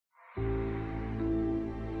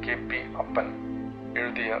K P. അപ്പൻ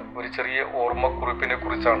എഴുതിയ ഒരു ചെറിയ ഓർമ്മക്കുറിപ്പിനെ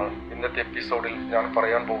കുറിച്ചാണ് ഇന്നത്തെ എപ്പിസോഡിൽ ഞാൻ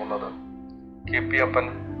പറയാൻ പോകുന്നത്. കെ.പി. അപ്പൻ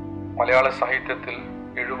മലയാള സാഹിത്യത്തിൽ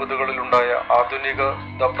 70കളിലുണ്ടായ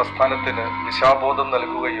ആധുനികത പ്രസ്ഥാനത്തിന് ദിശാബോധം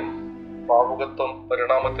നൽകുകയും ഭാവുകത്വം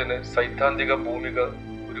പരിണാമത്തിന് സൈദ്ധാന്തിക ഭൂമിക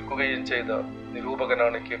ഒരുക്കുകയും ചെയ്ത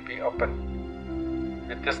നിരൂപകനാണ് കെ.പി. അപ്പൻ.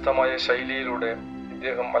 വ്യത്യസ്തമായ ശൈലിയിലൂടെ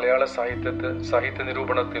ഇദ്ദേഹം മലയാള സാഹിത്യ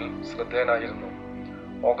നിരൂപണത്തിൽ ശ്രദ്ധേയനായിരുന്നു.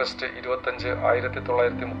 ഓഗസ്റ്റ് 25,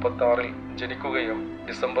 1936 ജനിക്കുകയും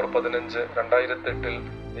ഡിസംബർ 15, 2008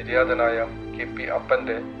 നിര്യാതനായ കെ.പി.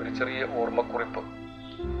 അപ്പന്റെ ഒരു ചെറിയ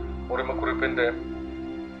ഓർമ്മക്കുറിപ്പിന്റെ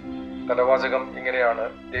തലവാചകം ഇങ്ങനെയാണ്: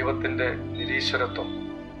 ദൈവത്തിന്റെ നിരീശ്വരത്വം.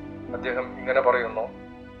 അദ്ദേഹം ഇങ്ങനെ പറയുന്നു: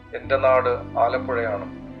 എൻ്റെ നാട് ആലപ്പുഴയാണ്.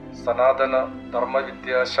 സനാതന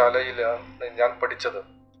ധർമ്മവിദ്യാശാലയിലാണ് ഞാൻ പഠിച്ചത്.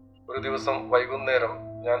 ഒരു ദിവസം വൈകുന്നേരം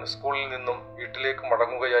ഞാൻ സ്കൂളിൽ നിന്നും വീട്ടിലേക്ക്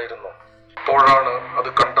മടങ്ങുകയായിരുന്നു. അപ്പോഴാണ് അത്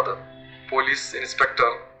കണ്ടത്. പോലീസ്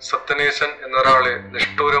ഇൻസ്പെക്ടർ സത്യനേശൻ എന്നൊരാളെ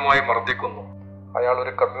നിഷ്ഠൂരമായി മർദ്ദിക്കുന്നു. അയാൾ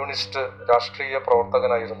ഒരു കമ്മ്യൂണിസ്റ്റ് രാഷ്ട്രീയ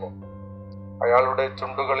പ്രവർത്തകനായിരുന്നു. അയാളുടെ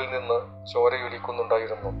ചുണ്ടുകളിൽ നിന്ന്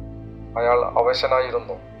ചോരയൊലിക്കുന്നുണ്ടായിരുന്നു. അയാൾ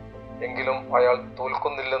അവശനായിരുന്നു. എങ്കിലും അയാൾ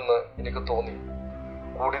തോൽക്കുന്നില്ലെന്ന് എനിക്ക് തോന്നി.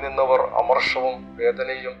 കൂടി നിന്നവർ അമർഷവും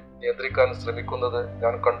വേദനയും നിയന്ത്രിക്കാൻ ശ്രമിക്കുന്നത്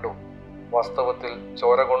ഞാൻ കണ്ടു. വാസ്തവത്തിൽ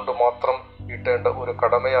ചോര കൊണ്ട് മാത്രം വീട്ടേണ്ട ഒരു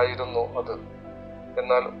കടമയായിരുന്നു അത്.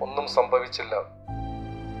 എന്നാൽ ഒന്നും സംഭവിച്ചില്ല.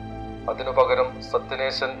 അതിനു പകരം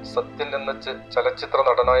സത്യനേശൻ സത്യൻ എന്ന ചലച്ചിത്ര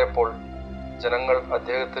നടനായപ്പോൾ ജനങ്ങൾ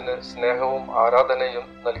അദ്ദേഹത്തിന് സ്നേഹവും ആരാധനയും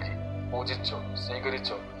നൽകി, പൂജിച്ചു,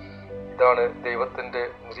 സ്വീകരിച്ചു. ഇതാണ് ദൈവത്തിന്റെ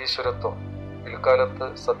നിരീശ്വരത്വം. പിൽക്കാലത്ത്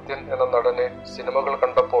സത്യൻ എന്ന നടനെ സിനിമകൾ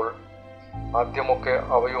കണ്ടപ്പോൾ ആദ്യമൊക്കെ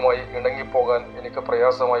അവയുമായി ഇണങ്ങിപ്പോകാൻ എനിക്ക്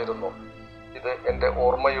പ്രയാസമായിരുന്നു. ഇത് എൻ്റെ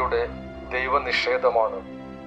ഓർമ്മയുടെ ദൈവനിഷേധമാണ്.